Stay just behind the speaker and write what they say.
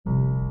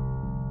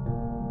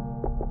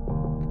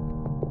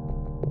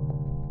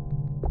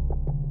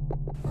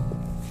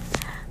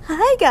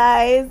Hi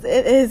guys,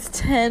 it is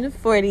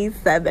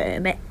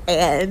 10:47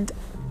 and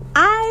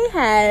I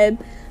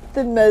had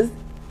the most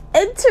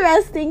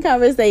interesting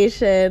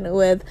conversation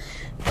with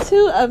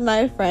two of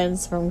my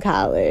friends from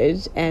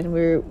college, and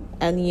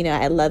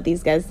I love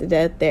these guys to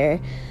death.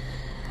 They're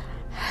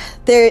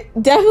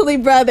definitely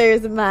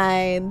brothers of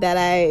mine that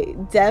I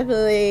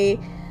definitely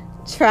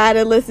try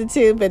to listen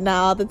to, but not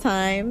all the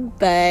time.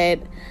 But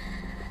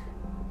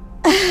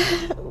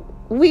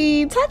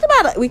we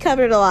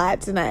covered a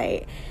lot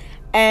tonight,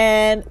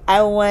 and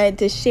I wanted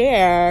to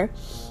share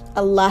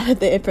a lot of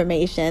the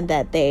information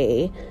that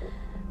they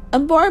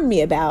informed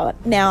me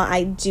about. Now,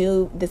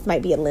 this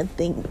might be a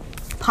lengthy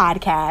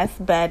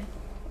podcast, but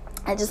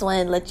I just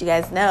wanted to let you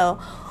guys know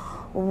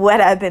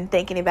what I've been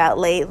thinking about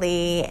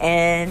lately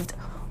and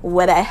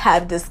what I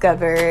have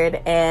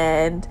discovered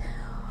and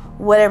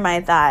what are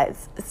my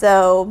thoughts.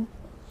 So,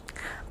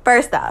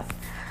 first off,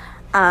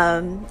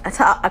 I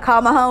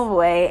called my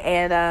homeboy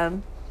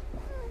and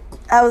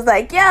I was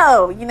like, yo,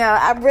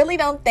 I really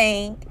don't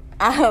think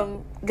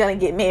I'm gonna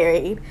get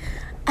married.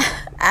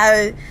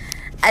 I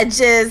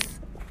just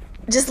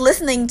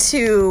listening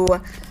to,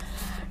 and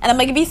I'm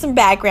gonna give you some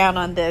background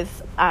on this.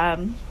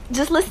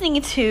 Just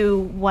listening to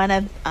one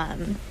of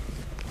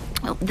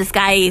this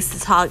guy I used to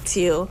talk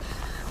to.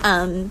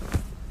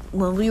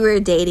 When we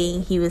were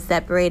dating, he was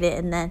separated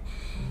and then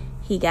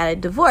he got a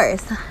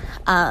divorce.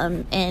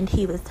 And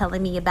he was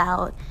telling me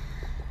about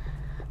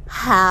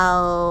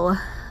how,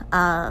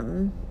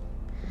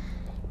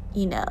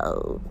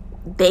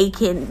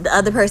 the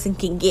other person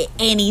can get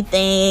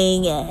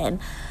anything, and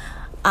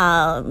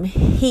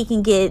he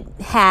can get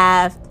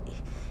half,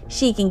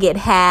 she can get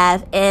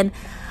half. And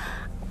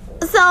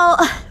so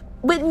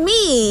with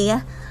me,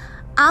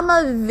 I'm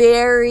a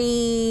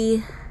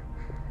very,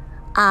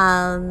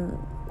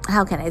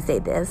 how can I say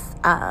this,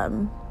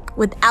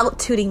 without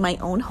tooting my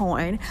own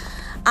horn,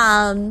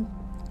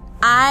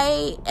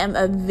 I am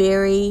a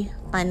very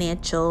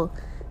financial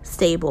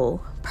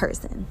stable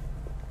person.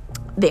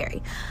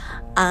 Very.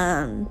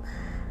 I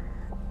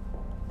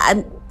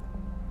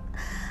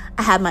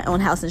have my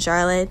own house in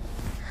Charlotte.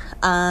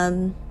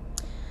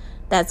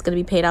 That's going to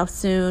be paid off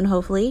soon,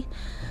 hopefully.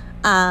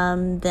 Then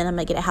I'm going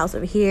to get a house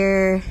over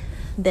here.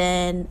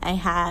 Then I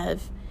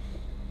have,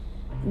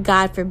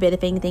 God forbid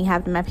if anything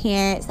happened to my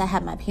parents, I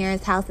have my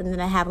parents' house, and then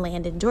I have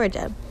land in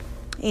Georgia.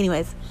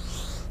 Anyways,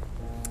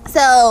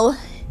 so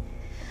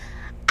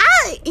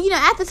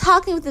after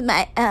talking with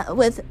my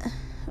ex,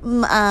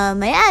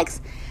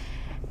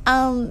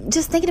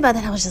 just thinking about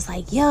that, I was just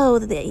like, yo,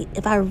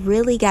 if I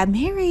really got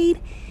married,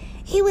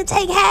 he would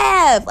take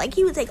half. Like,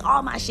 he would take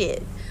all my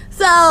shit.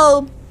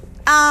 So,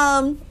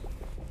 I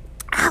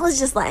was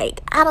just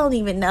like, I don't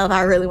even know if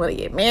I really want to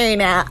get married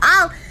now.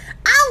 I'm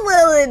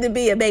willing to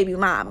be a baby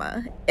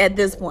mama at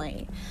this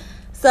point.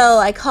 So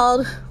I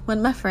called one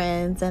of my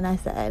friends and I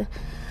said,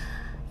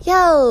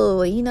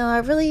 yo, I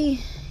really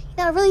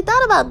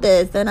thought about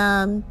this, and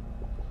I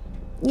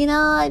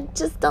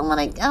just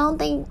I don't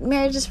think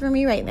marriage is for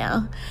me right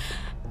now.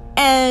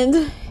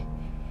 And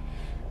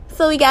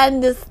so we got in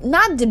this,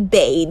 not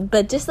debate,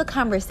 but just a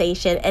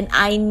conversation. And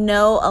I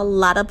know a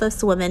lot of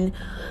us women,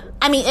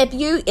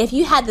 if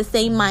you had the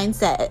same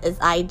mindset as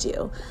I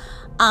do,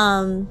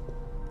 and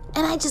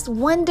I just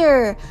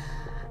wonder,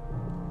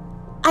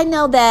 I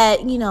know that,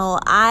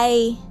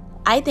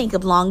 I think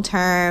of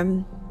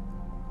long-term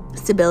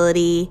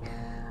stability.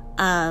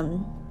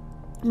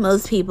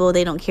 Most people,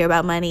 they don't care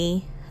about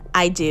money.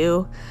 I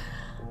do.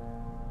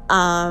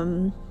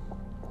 But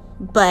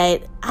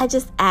I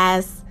just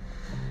asked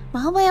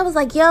my homeboy, I was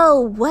like, yo,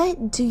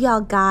 what do y'all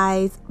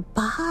guys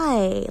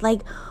buy?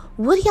 Like,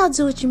 what do y'all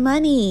do with your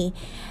money?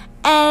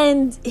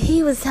 And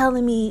he was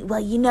telling me,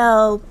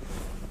 well,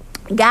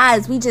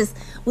 guys, we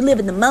live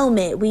in the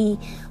moment. We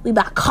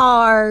buy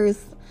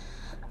cars,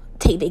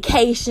 take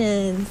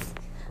vacations.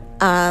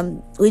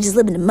 We just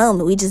live in the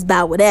moment. We just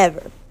buy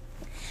whatever.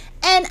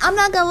 And I'm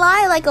not gonna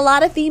lie, like, a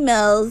lot of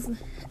females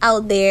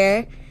out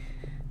there,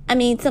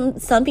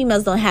 some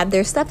females don't have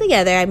their stuff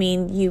together.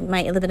 You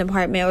might live in an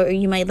apartment, or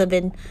you might live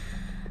in,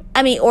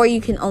 or you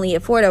can only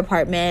afford an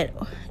apartment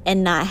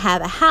and not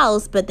have a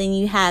house. But then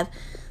you have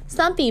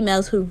some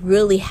females who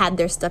really had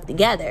their stuff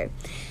together.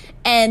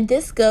 And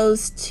this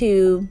goes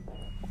to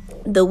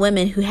the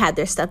women who had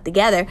their stuff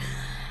together.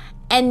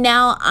 And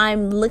now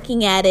I'm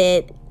looking at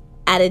it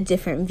at a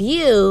different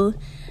view.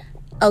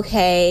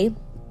 Okay,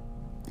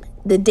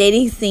 the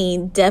dating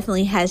scene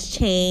definitely has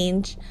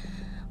changed.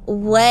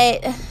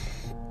 It's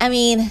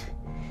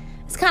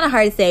kind of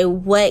hard to say,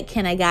 what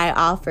can a guy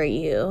offer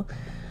you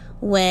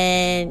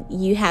when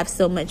you have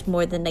so much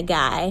more than a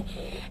guy?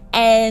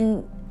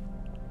 And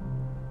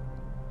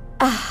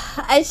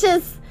it's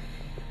just,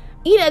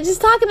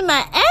 just talking to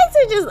my ex,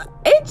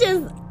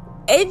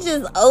 it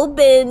just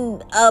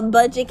opened a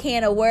bunch of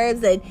can of worms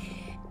that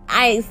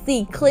I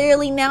see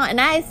clearly now, and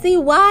I see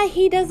why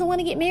he doesn't want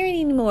to get married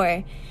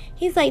anymore.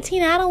 He's like,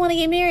 Tina, I don't want to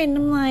get married. And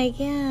I'm like,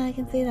 yeah, I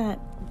can see that.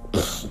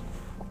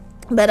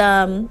 But,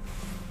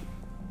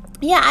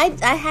 yeah,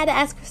 I had to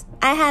ask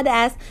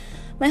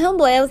my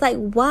homeboy, I was like,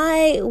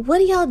 why? What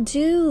do y'all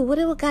do? What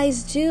do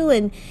guys do?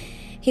 And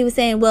he was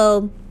saying,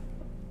 well,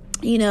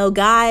 you know,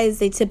 guys,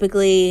 they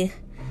typically,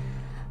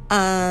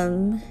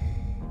 some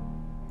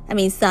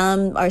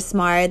are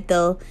smart.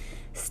 They'll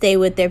stay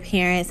with their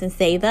parents and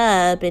save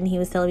up. And he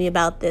was telling me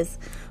about this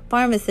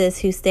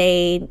pharmacist who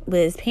stayed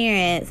with his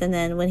parents, and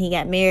then when he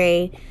got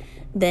married,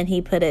 then he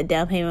put a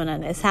down payment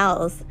on his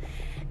house.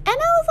 And I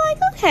was like,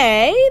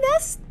 okay,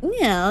 that's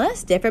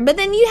different. But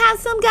then you have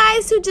some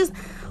guys who just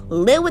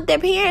live with their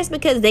parents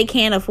because they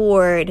can't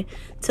afford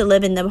to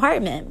live in the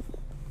apartment.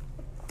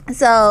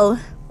 So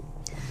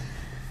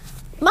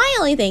my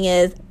only thing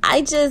is,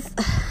 I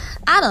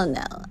don't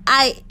know.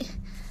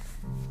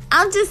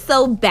 I'm just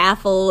so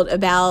baffled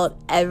about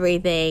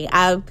everything.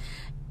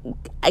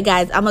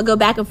 Guys, I'm going to go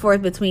back and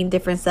forth between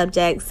different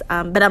subjects, but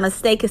I'm going to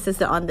stay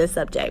consistent on this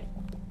subject.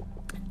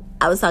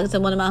 I was talking to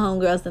one of my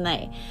homegirls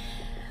tonight.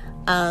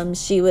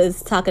 She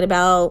was talking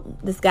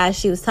about this guy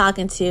she was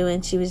talking to,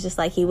 and she was just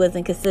like, he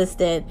wasn't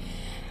consistent.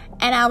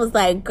 And I was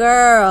like,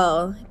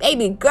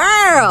 baby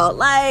girl,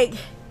 like,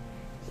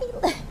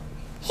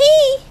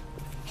 he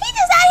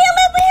just out here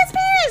living with his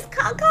parents.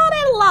 Call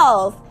that a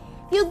loss.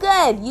 You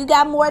good. You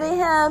got more than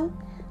him.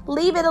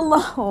 Leave it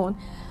alone.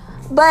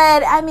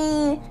 But, I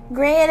mean,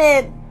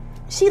 granted,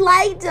 she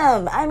liked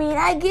him. I mean,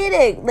 I get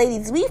it.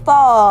 Ladies, we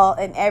fall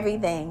and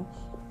everything.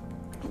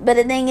 But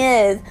the thing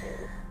is,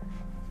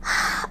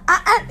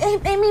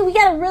 I mean, we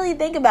got to really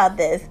think about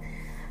this.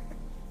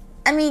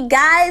 I mean,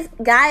 guys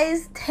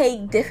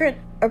take different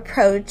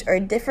approach or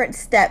different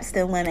steps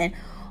than women,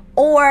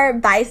 or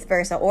vice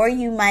versa. Or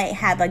you might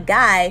have a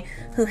guy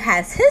who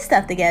has his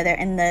stuff together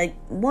and the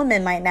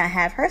woman might not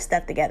have her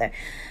stuff together.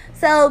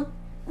 So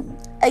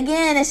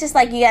again, it's just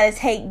like you got to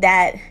take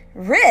that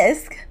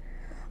risk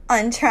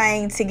on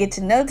trying to get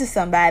to know to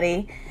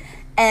somebody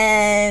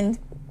and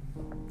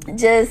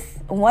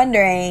just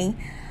wondering,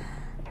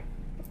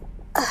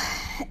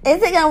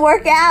 is it gonna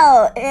work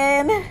out?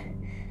 And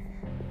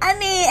I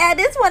mean, at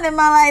this point in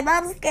my life,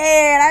 I'm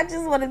scared. I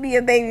just want to be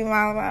a baby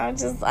mama. I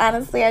just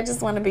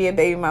want to be a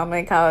baby mama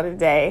and call it a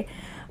day.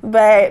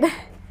 But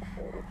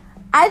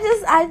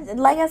I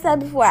like I said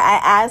before, I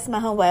asked my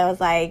homeboy, I was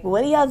like,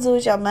 what do y'all do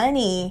with your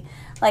money?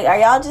 Like, are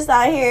y'all just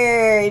out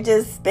here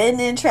just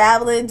spending,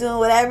 traveling, doing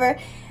whatever?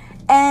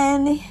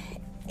 And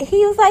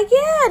he was like,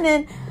 yeah. And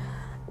then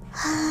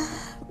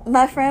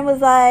my friend was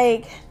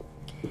like,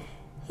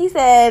 he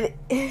said,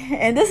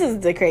 and this is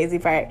the crazy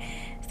part.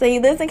 So he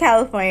lives in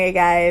California,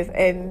 guys,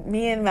 and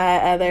me and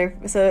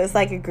so it's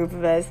like a group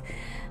of us.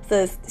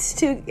 So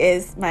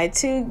it's my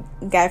two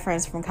guy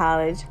friends from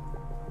college.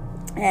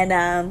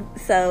 And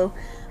so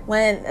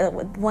when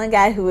one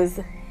guy who was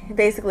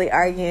basically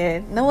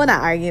arguing, not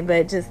arguing,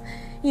 but just,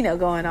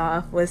 going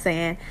off, was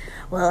saying,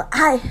 well,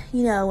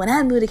 when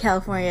I moved to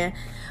California,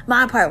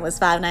 my apartment was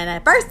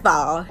 $5.99. First of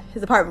all,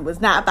 his apartment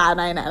was not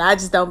 $5.99. I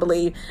just don't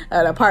believe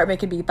an apartment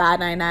can be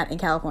 $5.99 in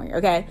California,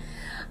 okay?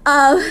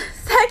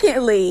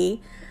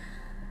 Secondly,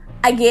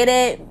 I get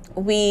it.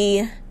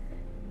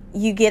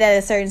 You get at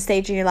a certain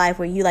stage in your life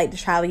where you like to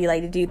travel, you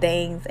like to do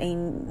things,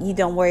 and you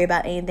don't worry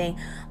about anything.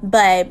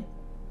 But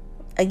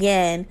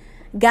again,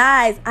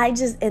 guys,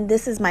 and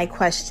this is my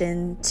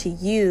question to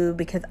you,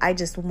 because I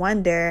just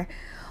wonder,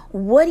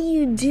 what do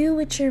you do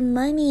with your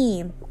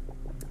money?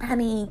 I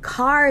mean,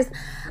 cars,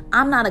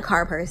 I'm not a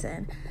car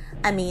person.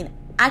 I mean,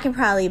 I can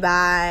definitely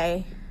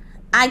buy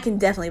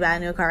a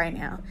new car right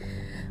now.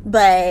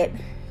 But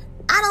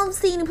I don't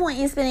see any point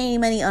in spending any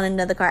money on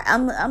another car.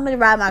 I'm going to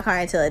ride my car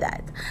until it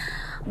dies.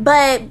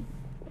 But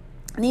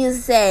needless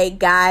to say,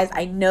 guys,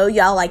 I know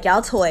y'all like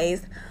y'all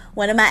toys.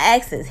 One of my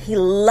exes, he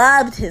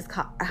loved his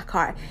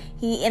car.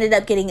 He ended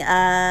up getting,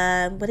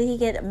 what did he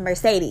get? A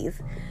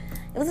Mercedes.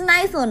 It was a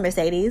nice little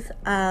Mercedes.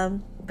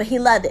 But he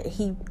loved it.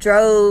 He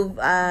drove,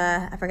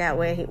 I forgot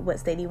what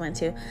state he went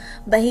to.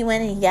 But he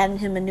went and he got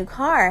him a new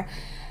car.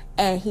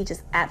 And he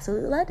just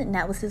absolutely loved it. And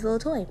that was his little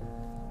toy.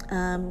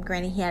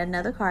 Granted, he had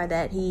another car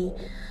that he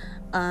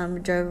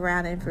drove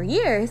around in for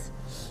years.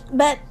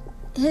 But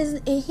he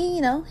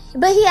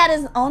had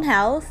his own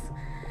house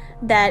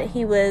that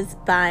he was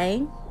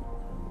buying.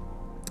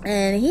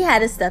 And he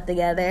had his stuff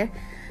together.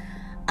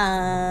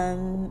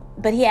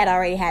 But he had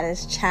already had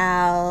his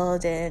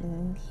child,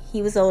 and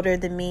he was older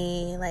than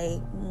me, like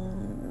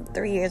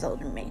 3 years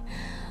older than me.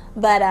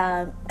 But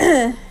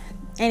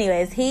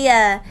anyways, he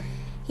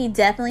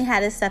definitely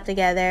had his stuff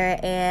together,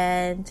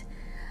 and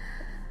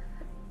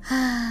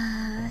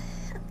I'm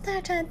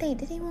not trying to think.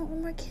 Did he want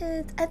one more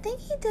kids? I think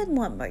he did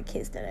want more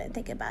kids, that I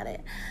think about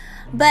it.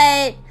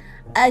 But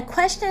a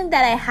question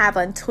that I have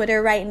on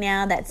Twitter right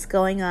now that's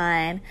going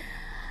on: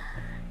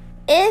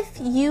 if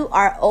you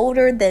are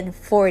older than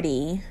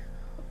 40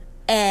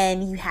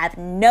 and you have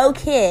no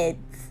kids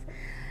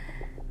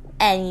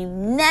and you've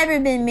never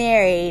been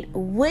married,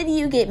 would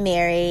you get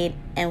married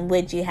and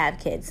would you have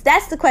kids?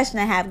 That's the question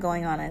I have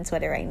going on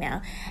Twitter right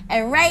now.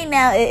 And right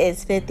now it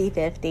is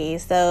 50-50.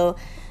 So,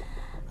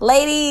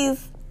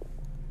 ladies,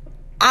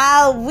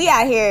 we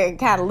out here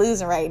kind of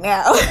losing right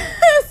now.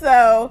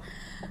 So,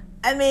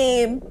 I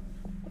mean,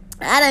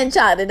 I done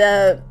chalked it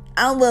up.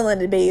 I'm willing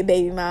to be a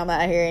baby mama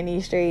out here in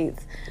these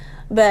streets.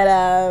 But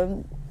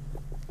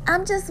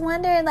I'm just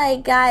wondering,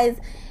 like, guys,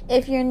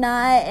 if you're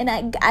not,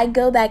 and I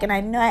go back, and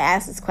I know I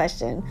asked this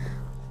question,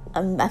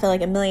 I feel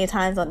like a million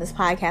times on this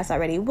podcast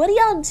already. What do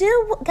y'all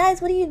do,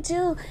 guys? What do you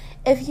do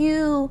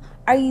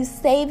are you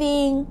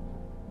saving?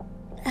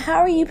 How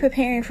are you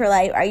preparing for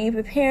life? Are you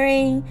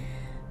preparing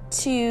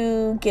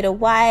to get a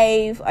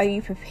wife? Are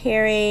you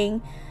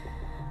preparing,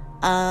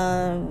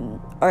 are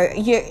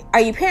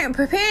you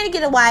preparing to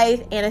get a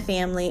wife and a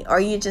family, or are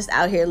you just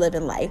out here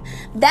living life?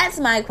 That's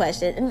my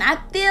question.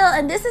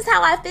 And this is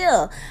how I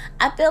feel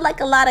like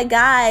a lot of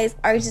guys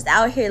are just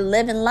out here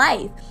living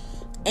life,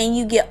 and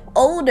you get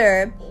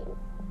older,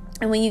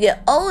 and when you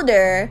get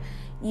older,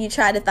 you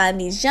try to find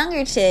these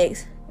younger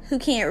chicks who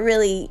can't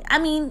really,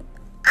 I'm not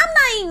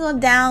even going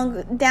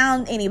to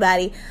down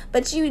anybody,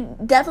 but you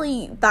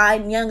definitely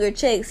find younger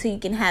chicks who you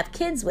can have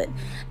kids with.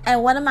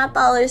 And one of my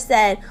followers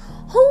said,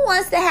 who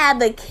wants to have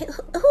a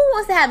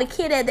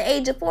kid at the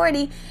age of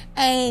 40,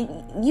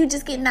 and you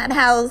just getting out of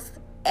the house,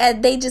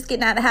 and they just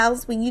getting out of the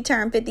house when you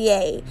turn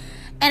 58?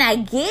 And I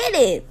get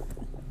it.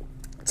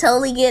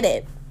 Totally get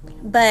it.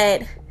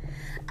 But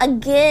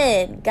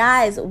again,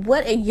 guys,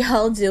 what are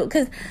y'all doing?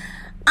 Because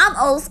I'm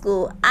old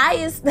school. I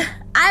don't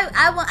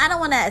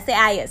want to say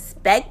I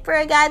expect for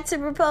a guy to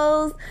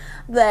propose,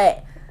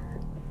 but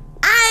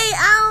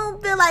I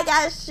don't feel like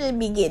I should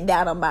be getting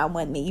down on my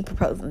one knee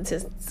proposing to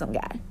some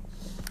guy.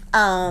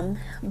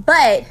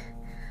 But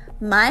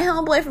my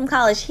homeboy from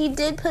college, he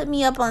did put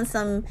me up on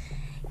some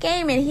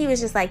game, and he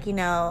was just like, a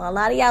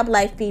lot of y'all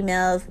black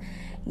females,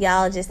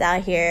 y'all just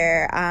out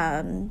here,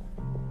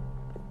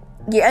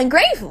 you're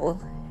ungrateful.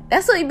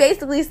 That's what he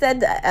basically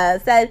said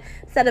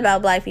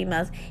about black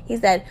females. He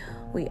said,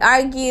 we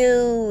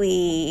argue,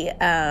 we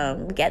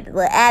get the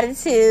little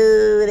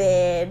attitude,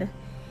 and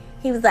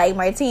he was like,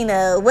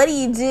 Martina, what do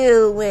you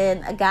do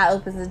when a guy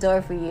opens the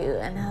door for you?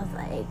 And I was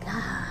like,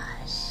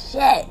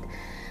 shit.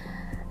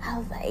 I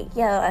was like,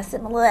 yo, I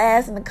sit my little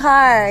ass in the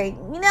car.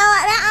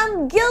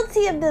 I'm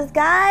guilty of this,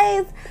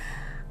 guys.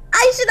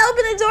 I should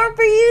open the door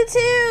for you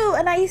too.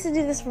 And I used to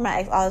do this for my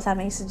ex all the time.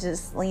 I used to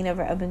just lean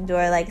over, open the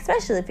door, like,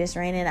 especially if it's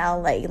raining,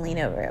 I'll like lean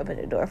over, open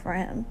the door for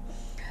him.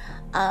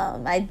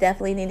 I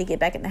definitely need to get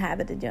back in the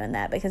habit of doing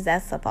that, because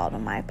that's a fault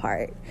on my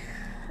part.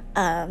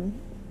 Cause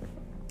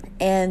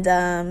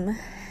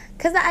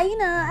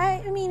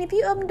I mean, if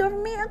you open the door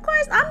for me, of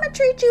course I'm gonna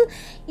treat you.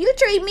 You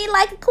treat me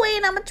like a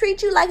queen, I'm gonna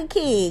treat you like a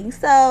king.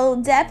 So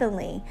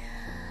definitely.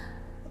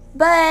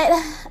 But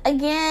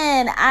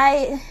again,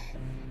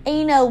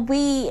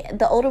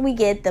 the older we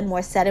get, the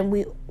more set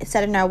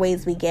in our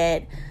ways we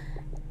get,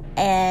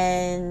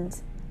 and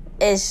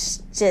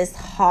it's just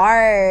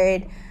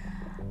hard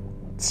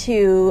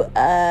to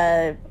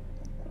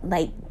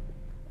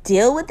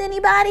deal with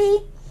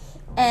anybody.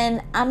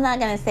 And I'm not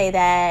gonna say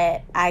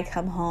that I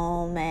come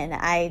home and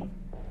I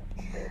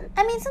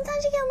mean,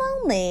 sometimes you get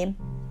lonely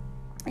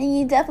and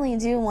you definitely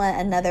do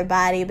want another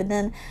body. But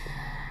then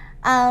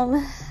I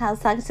was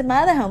talking to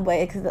my other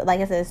homeboy, because like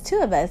I said, it's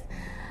two of us,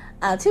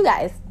 two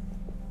guys.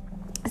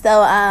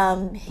 So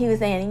he was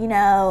saying,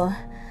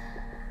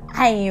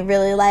 I ain't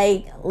really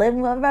like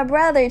living with my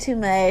brother too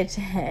much.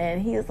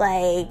 And he was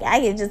like,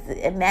 I can just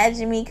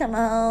imagine me coming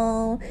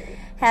home,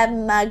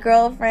 having my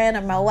girlfriend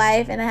or my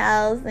wife in the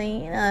house.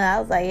 And, I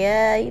was like,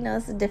 yeah,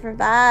 it's a different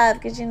vibe.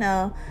 Because,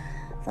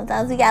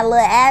 sometimes we got little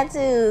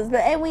attitudes.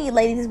 And we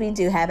ladies, we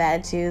do have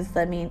attitudes.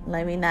 Let me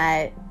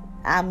not,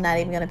 I'm not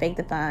even going to fake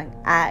the funk.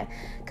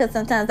 Because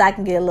sometimes I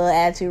can get a little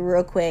attitude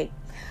real quick.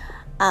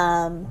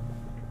 But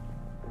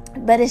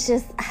it's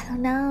just, I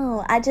don't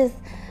know.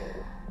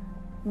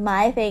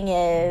 My thing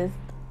is,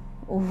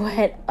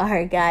 what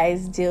are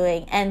guys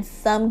doing? And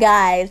some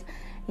guys,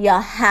 y'all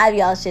have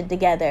y'all shit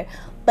together.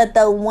 But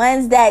the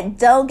ones that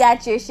don't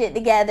got your shit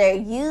together,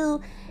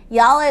 y'all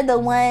are the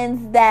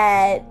ones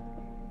that,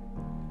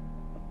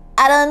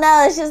 I don't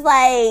know. It's just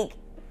like,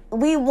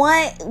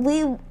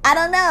 I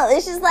don't know.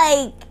 It's just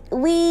like, I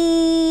don't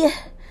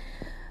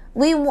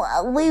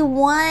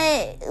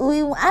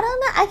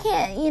know. I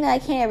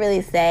can't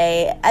really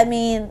say. I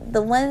mean,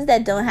 the ones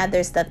that don't have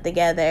their stuff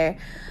together,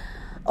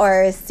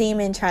 or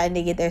seeming trying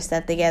to get their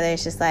stuff together,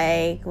 it's just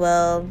like,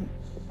 well,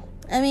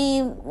 I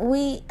mean,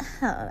 I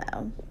don't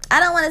know. I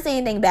don't want to say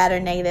anything bad or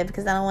negative,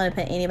 because I don't want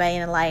to put anybody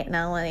in the light, and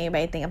I don't want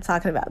anybody to think I'm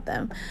talking about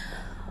them.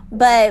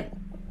 But,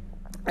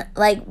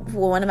 like,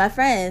 one of my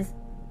friends,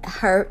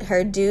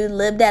 her dude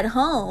lived at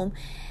home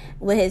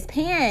with his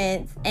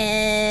parents,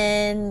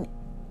 and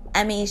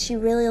I mean, she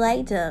really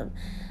liked him.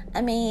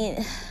 I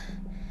mean,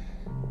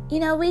 I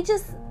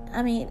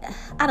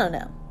don't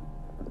know.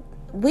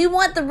 We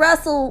want the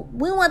Russell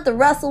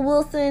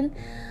Wilson,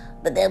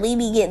 but then we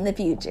be getting the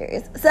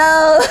Futures. So,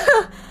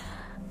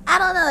 I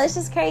don't know. It's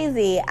just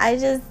crazy. I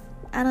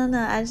don't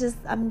know.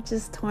 I'm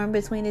just torn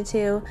between the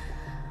two.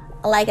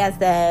 Like I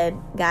said,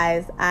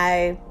 guys,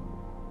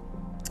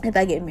 if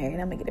I get married,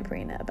 I'm gonna get a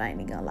prenup. I ain't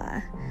even gonna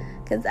lie.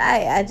 Because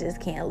I just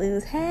can't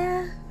lose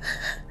half.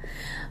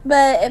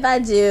 But if I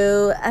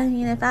do, I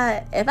mean, and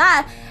I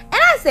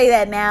say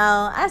that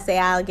now. I say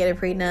I'll get a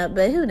prenup,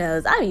 but who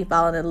knows? I be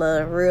falling in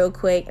love real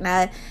quick. And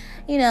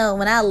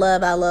when I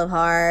love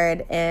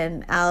hard,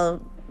 and I'll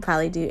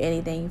probably do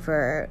anything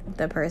for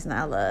the person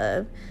I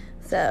love.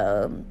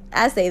 So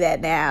I say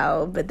that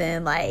now, but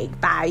then like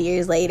 5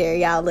 years later,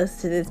 y'all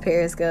listen to this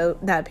this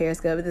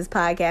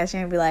podcast,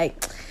 and be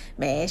like,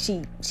 man,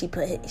 she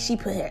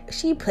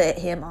put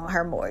him on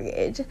her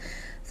mortgage.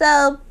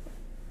 So,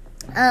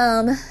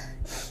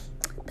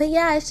 but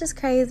yeah, it's just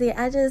crazy.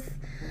 I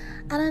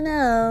don't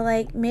know,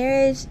 like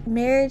marriage,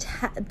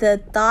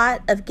 the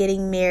thought of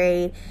getting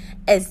married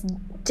is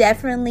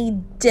definitely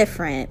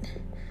different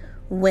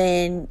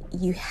when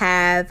you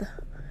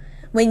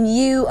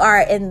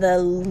are in the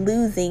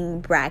losing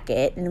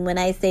bracket. And when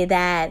I say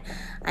that,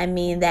 I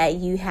mean that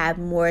you have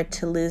more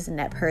to lose than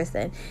that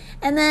person.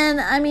 And then,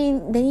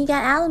 then you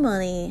got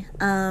alimony.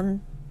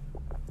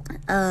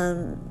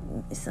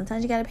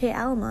 Sometimes you got to pay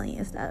alimony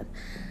and stuff.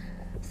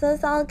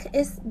 So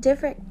it's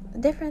different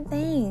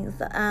things.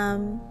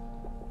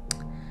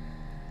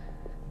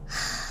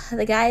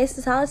 The guy I used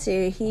to talk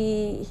to,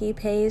 he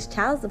pays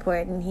child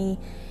support, and I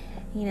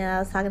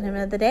was talking to him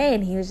the other day,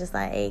 and he was just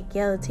like,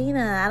 yo,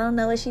 Tina, I don't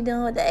know what she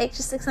doing with the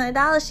extra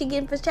 $600 she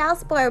getting for child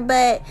support,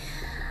 but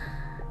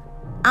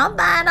I'm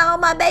buying all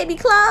my baby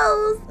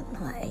clothes.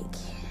 I'm like,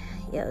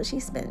 yo,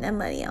 she's spending that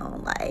money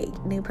on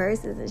like new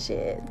purses and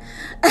shit.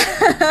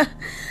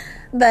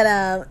 But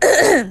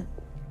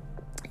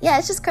yeah,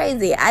 it's just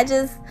crazy. I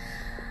don't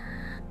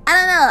know.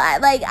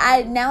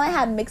 I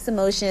have mixed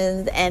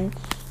emotions, and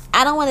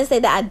I don't want to say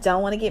that I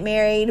don't want to get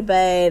married,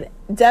 but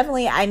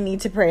definitely I need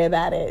to pray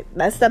about it.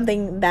 That's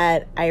something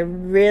that I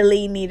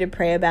really need to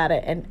pray about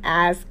it and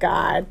ask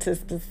God to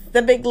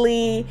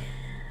specifically,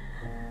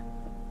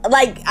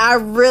 I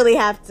really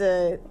have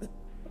to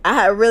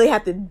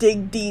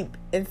dig deep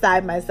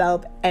inside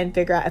myself and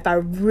figure out if I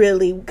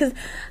really, because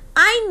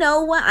I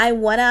know what I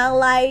want out of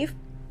life,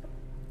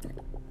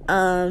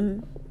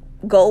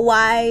 goal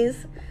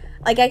wise.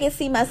 I can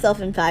see myself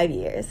in 5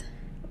 years.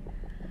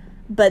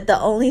 But the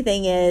only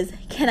thing is,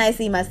 can I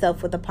see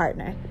myself with a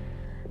partner?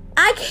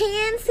 I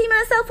can see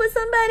myself with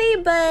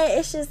somebody, but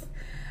it's just,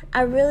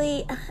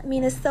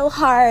 it's so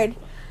hard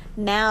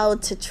now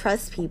to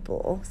trust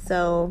people.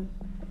 So,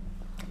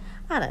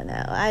 I don't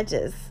know.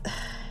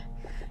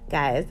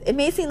 Guys, it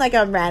may seem like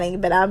I'm ranting,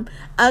 but I'm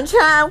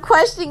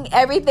questioning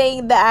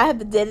everything that I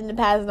have did in the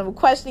past, and I'm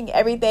questioning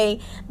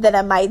everything that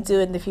I might do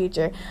in the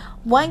future.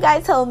 One guy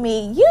told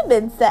me, you've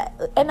been set,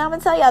 and I'm going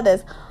to tell y'all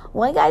this.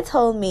 One guy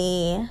told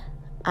me,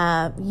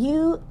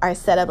 you are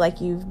set up like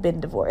you've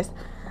been divorced.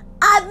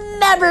 I've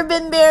never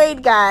been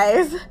married,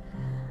 guys.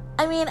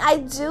 I have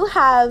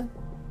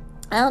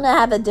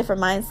a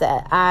different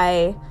mindset.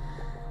 I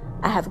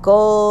have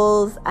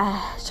goals.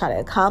 I try to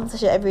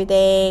accomplish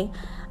everything.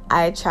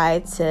 I'm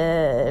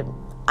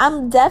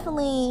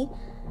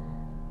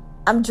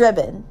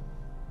driven.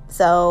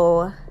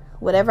 So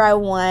whatever I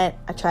want,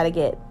 I try to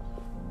get.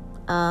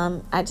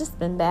 I just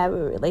been bad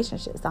with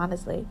relationships,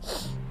 honestly.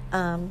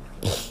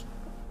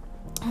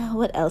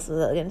 What else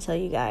was I going to tell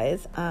you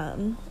guys?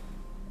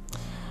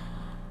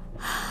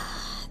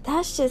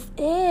 That's just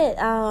it.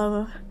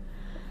 I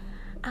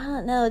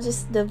don't know.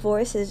 Just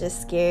divorce is just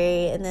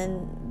scary. And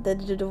then the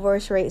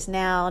divorce rates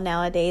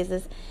nowadays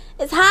is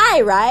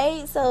high,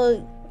 right?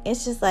 So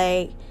it's just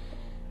like,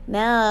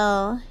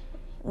 now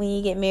when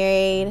you get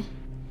married,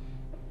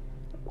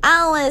 I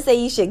don't want to say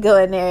you should go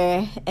in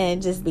there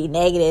and just be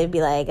negative.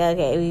 Be like,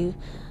 okay,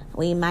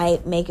 we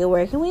might make it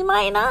work and we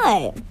might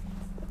not.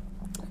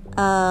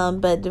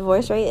 But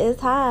divorce rate is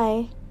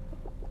high.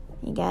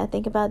 You gotta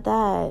think about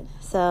that.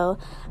 So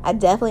I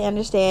definitely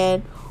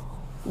understand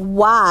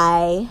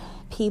why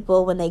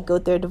people, when they go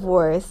through a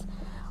divorce,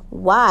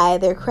 why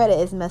their credit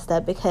is messed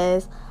up,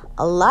 because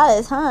a lot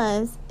of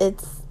times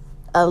it's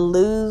a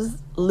lose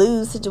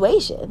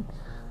situation.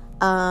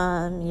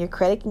 Your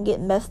credit can get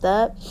messed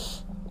up,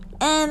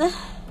 and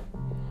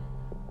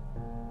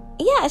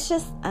yeah, it's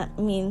just,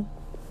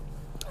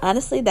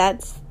 honestly,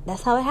 that's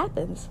how it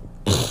happens.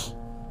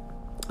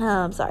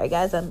 Sorry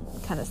guys, I'm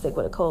kind of sick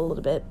with a cold a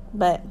little bit,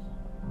 but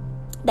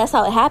that's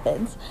how it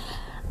happens.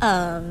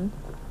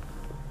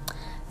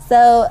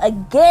 So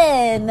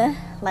again,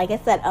 like I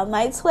said, on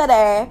my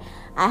Twitter,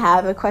 I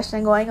have a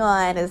question going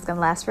on. It's going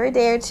to last for a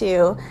day or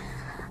two.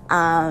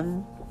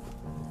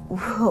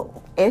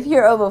 If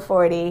you're over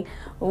 40,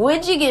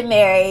 would you get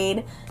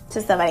married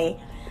to somebody?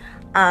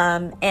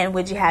 And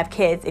would you have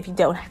kids if you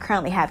don't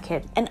currently have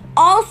kids? And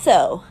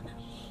also,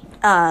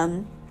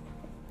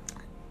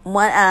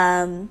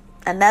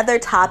 another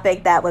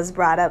topic that was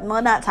brought up,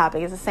 well, not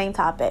topic, it's the same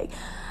topic,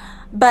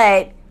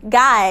 but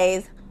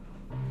guys,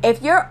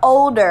 if you're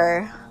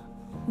older,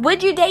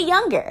 would you date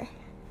younger?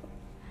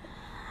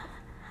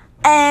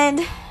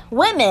 And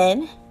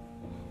women,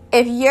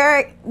 if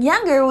you're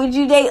younger, would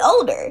you date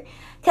older?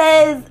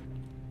 Because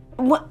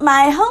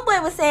my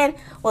homeboy was saying,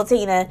 well,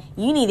 Tina,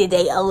 you need to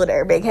date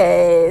older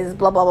because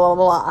blah, blah, blah,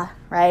 blah,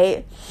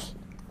 right?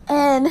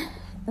 And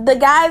the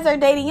guys are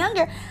dating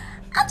younger.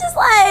 I'm just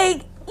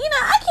like,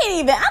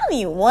 I don't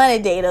even want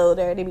to date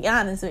older, to be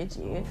honest with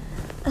you.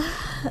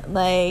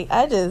 Like,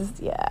 I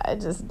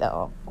just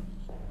don't.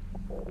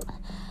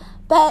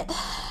 But,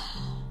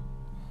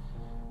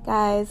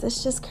 guys,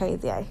 it's just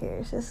crazy out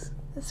here.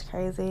 It's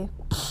crazy.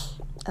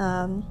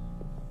 I'm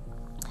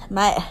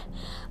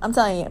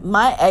telling you,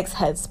 my ex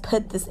has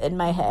put this in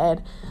my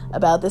head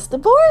about this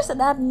divorce,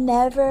 and I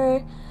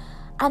never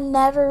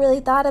really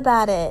thought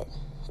about it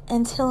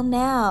until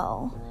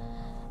now.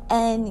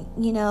 And,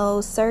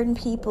 certain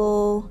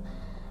people,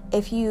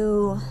 if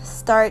you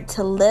start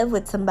to live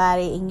with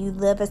somebody and you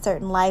live a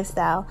certain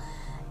lifestyle,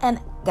 and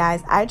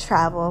guys, I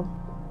travel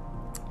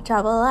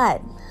a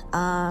lot,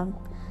 out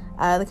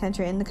of the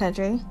country, in the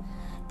country,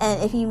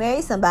 and if you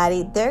marry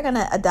somebody, they're going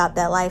to adopt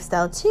that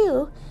lifestyle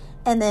too.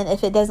 And then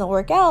if it doesn't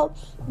work out,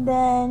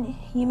 then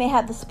you may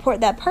have to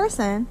support that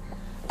person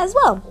as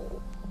well.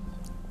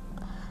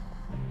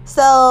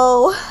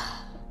 So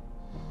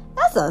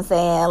that's what I'm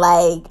saying.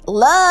 Like,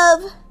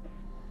 love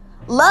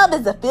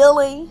is a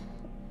feeling,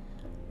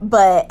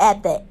 but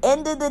at the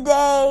end of the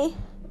day,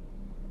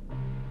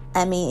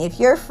 I mean, if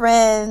you're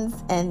friends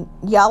and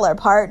y'all are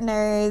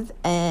partners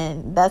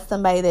and that's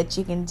somebody that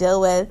you can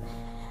deal with,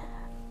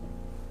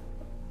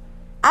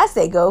 I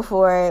say go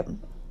for it.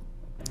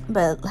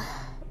 But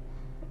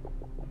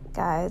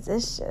guys,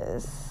 it's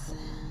just,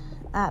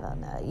 I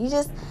don't know.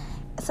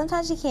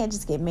 Sometimes you can't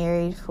just get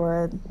married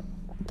for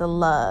the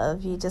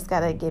love. You just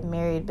gotta get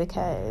married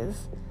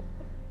because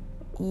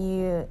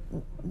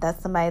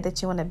that's somebody that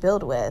you want to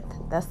build with.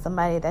 That's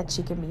somebody that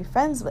you can be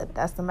friends with.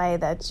 That's somebody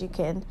that you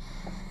can,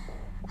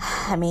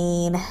 I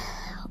mean,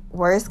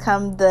 worst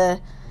come to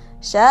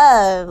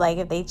shove, like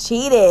if they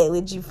cheated,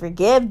 would you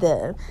forgive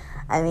them?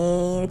 I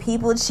mean,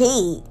 people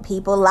cheat,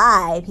 people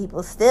lie,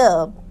 people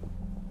steal.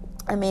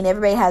 I mean,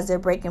 everybody has their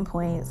breaking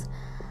points.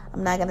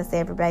 I'm not going to say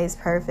everybody's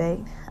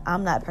perfect.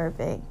 I'm not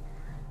perfect.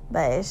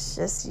 But it's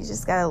just, you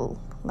just got to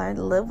learn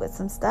to live with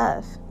some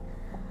stuff.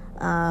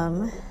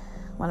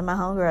 One of my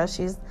homegirls,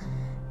 she's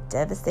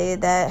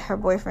devastated that her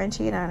boyfriend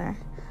cheated on her.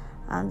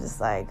 I'm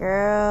just like,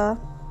 girl,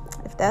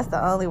 if that's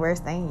the only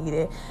worst thing you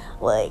did,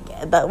 like,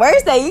 the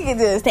worst thing you can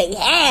do is take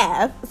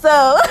half.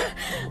 So,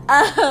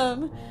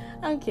 I'm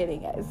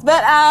kidding, guys.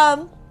 But,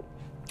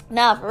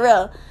 no, for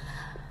real.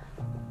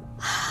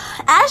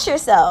 Ask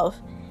yourself,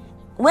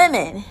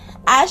 women,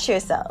 ask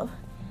yourself,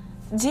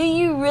 do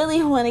you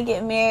really want to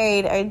get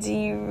married, or do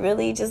you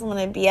really just want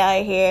to be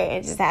out here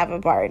and just have a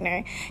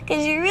partner?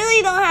 Because you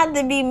really don't have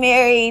to be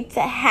married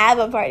to have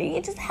a partner. You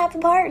can just have a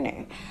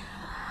partner.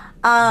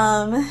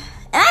 And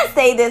I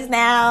say this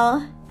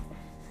now,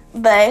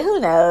 but who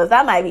knows?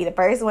 I might be the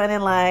first one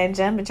in line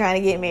jumping trying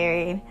to get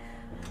married.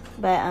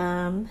 But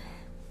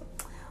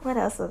what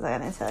else was I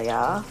going to tell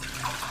y'all?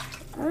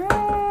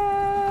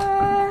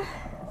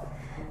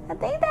 I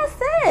think that's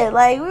it.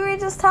 Like, we were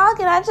just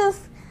talking. I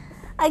just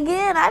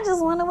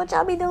wonder what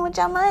y'all be doing with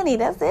y'all money.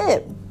 That's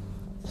it.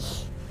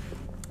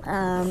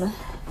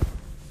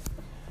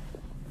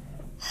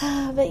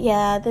 But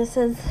yeah, this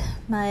is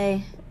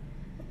I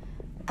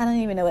don't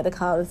even know what to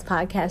call this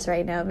podcast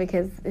right now,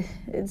 because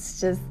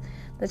it's just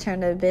the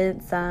turn of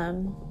events.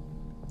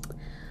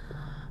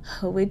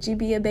 Would you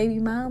be a baby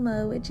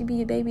mama? Would you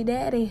be a baby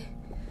daddy?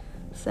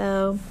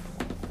 So,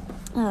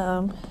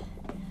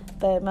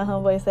 but my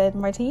homeboy said,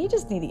 Martine, you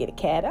just need to get a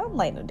cat. I don't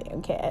like no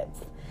damn cats.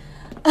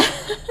 I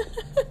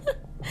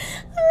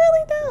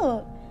really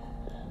don't.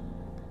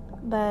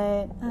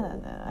 But I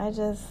don't know. I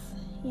just,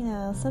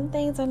 some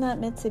things are not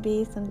meant to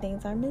be. Some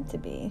things are meant to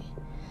be.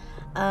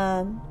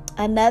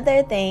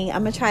 Another thing,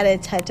 I'm going to try to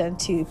touch on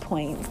 2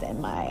 points in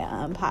my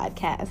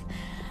podcast.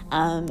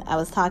 I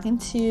was talking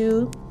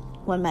to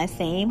one of my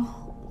same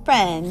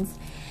friends,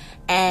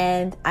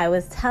 and I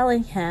was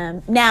telling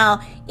him,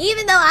 now,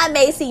 even though I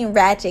may seem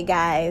ratchet,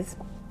 guys,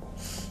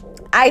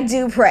 I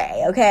do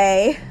pray,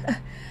 okay?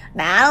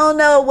 Now, I don't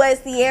know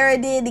what Sierra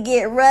did to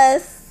get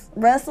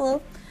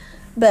Russell,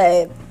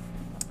 but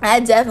I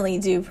definitely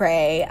do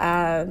pray.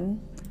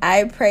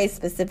 I pray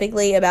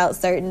specifically about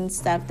certain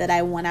stuff that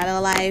I want out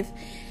of life.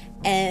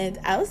 And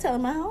I was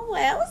telling my homeboy,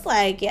 I was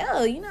like, yo,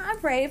 I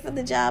prayed for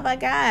the job I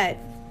got.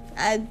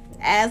 I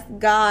asked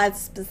God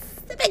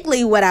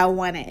specifically what I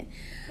wanted.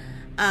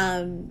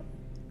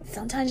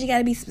 Sometimes you got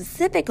to be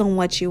specific on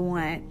what you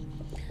want.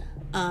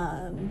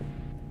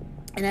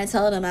 And I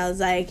told him, I was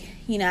like,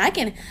 I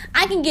can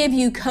give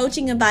you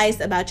coaching advice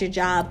about your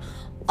job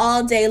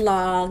all day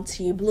long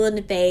till you blue in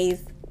the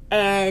face,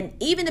 and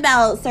even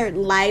about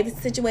certain life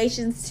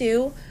situations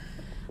too.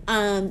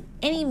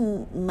 Any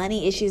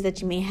money issues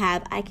that you may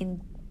have, I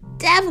can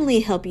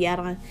definitely help you out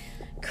on.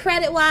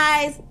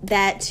 Credit-wise,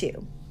 that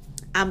too.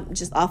 I'm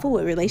just awful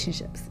with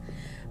relationships.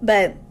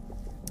 But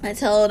I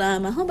told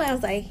my homeboy, I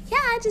was like, yeah,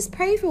 I just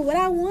prayed for what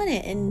I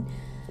wanted, and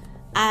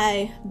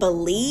I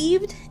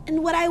believed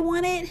in what I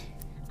wanted.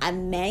 I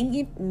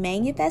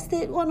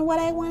manifested on what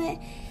I wanted.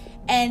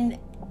 And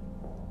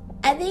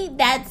I think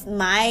that's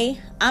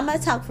I'm going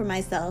to talk for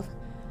myself.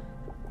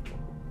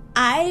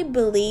 I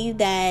believe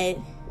that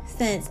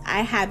since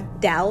I have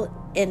doubt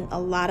in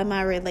a lot of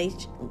my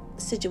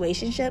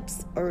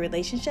relationships,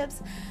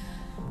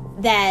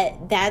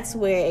 that's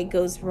where it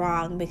goes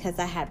wrong, because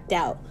I have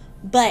doubt.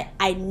 But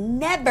I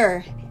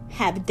never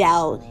have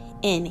doubt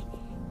in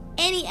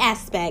any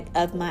aspect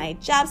of my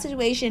job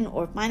situation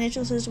or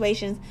financial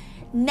situations.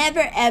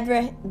 Never,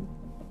 ever.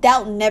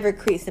 Doubt never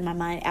creeps in my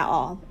mind at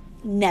all.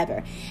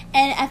 Never.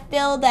 And I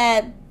feel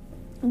that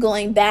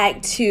going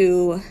back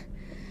to,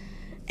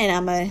 and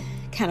I'm going to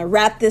kind of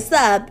wrap this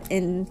up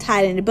and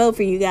tie it in a bow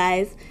for you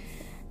guys,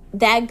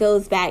 that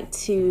goes back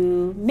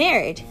to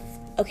marriage.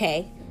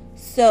 Okay,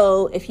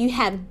 so if you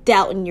have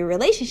doubt in your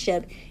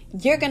relationship,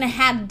 you're going to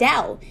have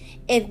doubt.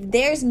 If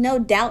there's no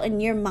doubt in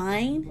your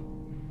mind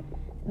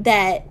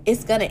that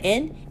it's going to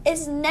end,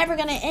 it's never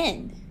going to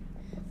end.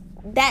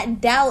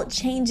 That doubt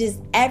changes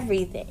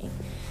everything.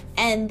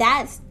 And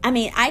that's, I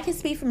mean, I can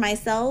speak for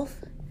myself,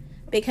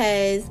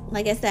 because,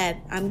 like I said,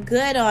 I'm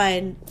good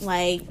on,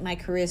 like, my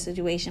career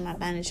situation, my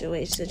financial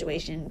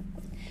situation.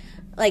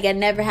 Like, I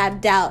never have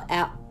doubt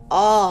at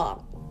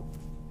all.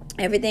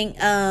 Everything,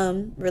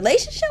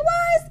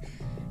 relationship-wise,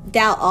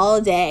 doubt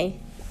all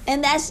day.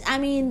 And that's, I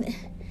mean,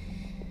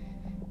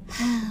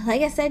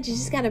 like I said, you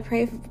just got to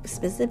pray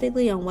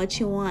specifically on what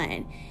you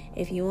want.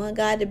 If you want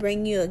God to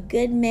bring you a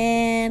good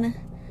man,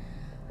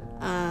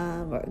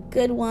 or a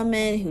good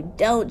woman who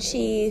don't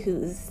cheat,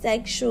 who's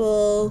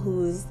sexual,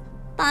 who's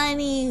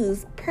funny,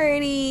 who's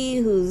pretty,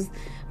 who's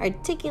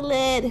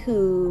articulate,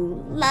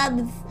 who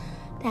loves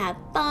to have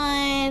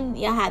fun,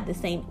 y'all have the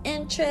same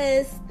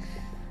interests.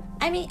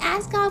 I mean,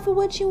 ask God for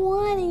what you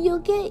want and you'll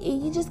get it.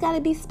 You just got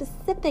to be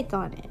specific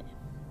on it.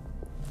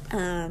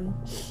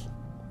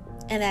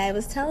 And I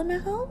was telling my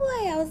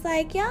homeboy, I was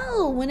like,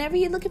 yo, whenever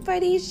you're looking for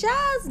these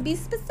jobs, be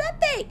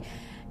specific.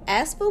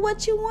 Ask for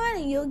what you want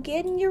and you'll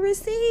get and you'll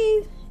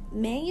receive.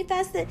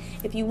 Manifest it.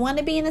 If you want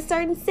to be in a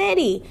certain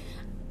city,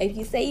 if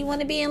you say you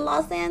want to be in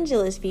Los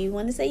Angeles, if you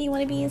want to say you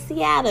want to be in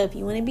Seattle, if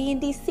you want to be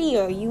in DC,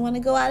 or you want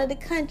to go out of the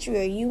country,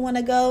 or you want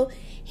to go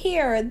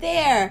here or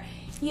there,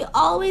 you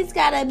always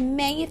got to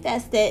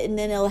manifest it and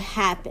then it'll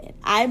happen.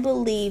 I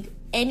believe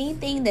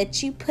anything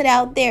that you put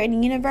out there in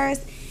the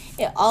universe,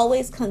 it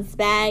always comes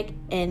back.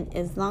 And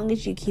as long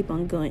as you keep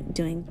on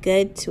doing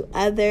good to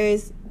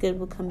others, good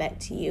will come back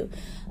to you.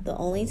 The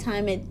only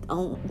time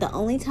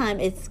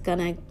it's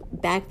gonna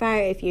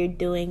backfire if you're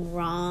doing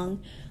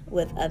wrong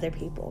with other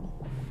people.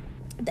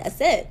 That's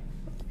it.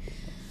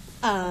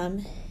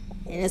 And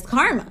it's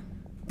karma.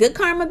 Good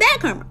karma, bad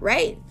karma,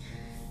 right?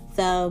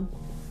 So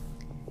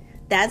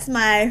that's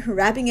my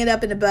wrapping it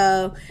up in a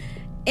bow,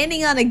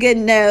 ending on a good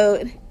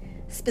note.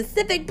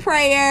 Specific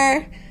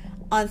prayer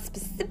on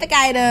specific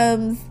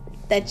items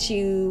that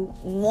you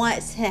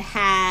want to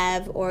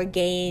have or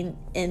gain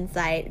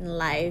insight in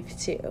life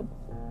too.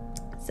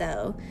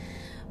 So,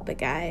 but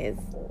guys,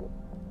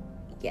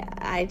 yeah,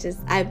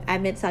 I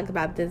meant to talk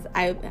about this.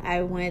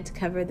 I wanted to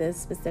cover this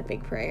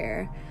specific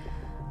prayer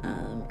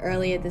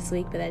earlier this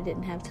week, but I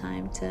didn't have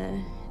time to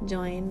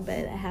join.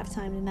 But I have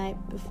time tonight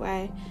before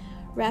I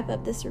wrap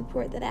up this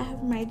report that I have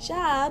for my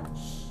job.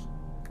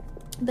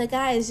 But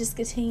guys, just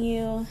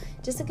continue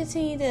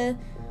to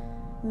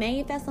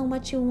manifest on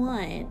what you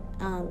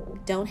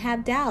want. Don't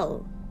have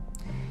doubt.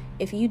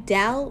 If you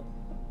doubt,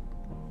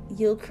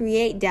 you'll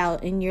create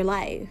doubt in your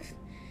life.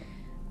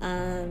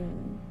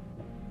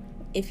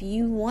 If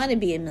you want to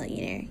be a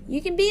millionaire,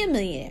 you can be a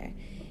millionaire.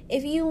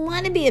 If you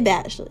want to be a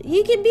bachelor,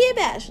 you can be a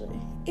bachelor.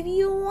 If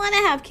you want to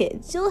have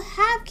kids, you'll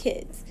have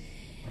kids.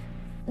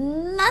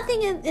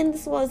 Nothing in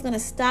this world is going to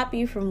stop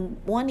you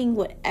from wanting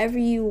whatever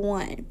you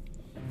want.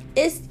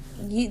 It's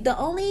you. The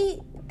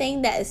only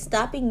thing that is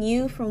stopping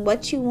you from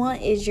what you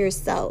want is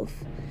yourself.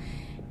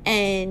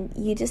 And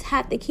you just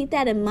have to keep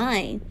that in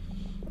mind.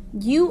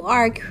 You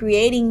are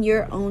creating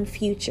your own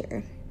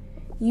future.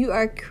 You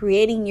are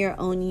creating your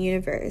own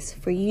universe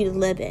for you to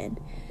live in.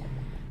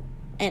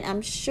 And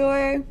I'm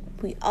sure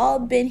we all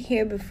been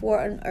here before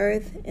on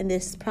earth, and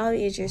this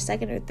probably is your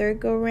second or third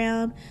go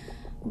around,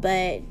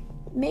 but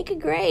make it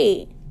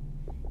great.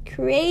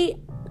 Create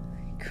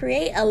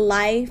a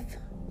life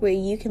where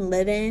you can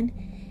live in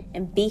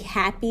and be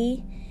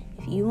happy.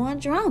 If you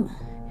want drama,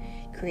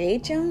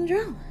 create your own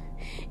drama.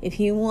 If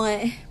you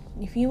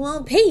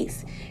want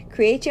peace,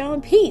 create your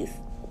own peace.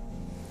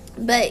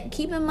 But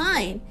keep in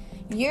mind,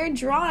 you're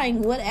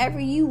drawing whatever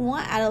you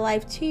want out of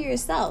life to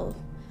yourself.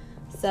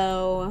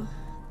 So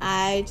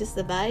I just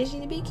advise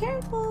you to be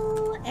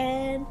careful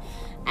and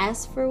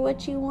ask for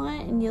what you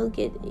want, and you'll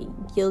get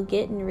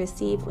and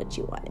receive what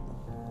you want.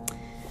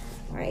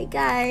 All right,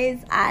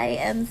 guys, I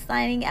am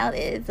signing out.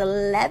 It's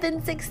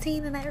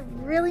 11:16, and I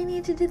really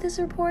need to do this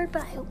report,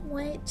 but I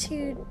want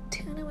to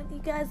tune in with you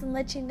guys and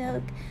let you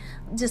know.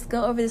 Just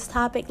go over this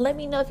topic. Let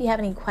me know if you have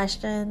any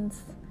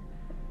questions.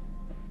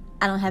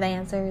 I don't have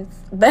answers,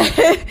 but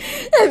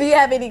if you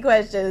have any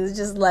questions,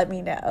 just let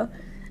me know.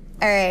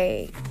 All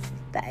right,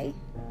 bye.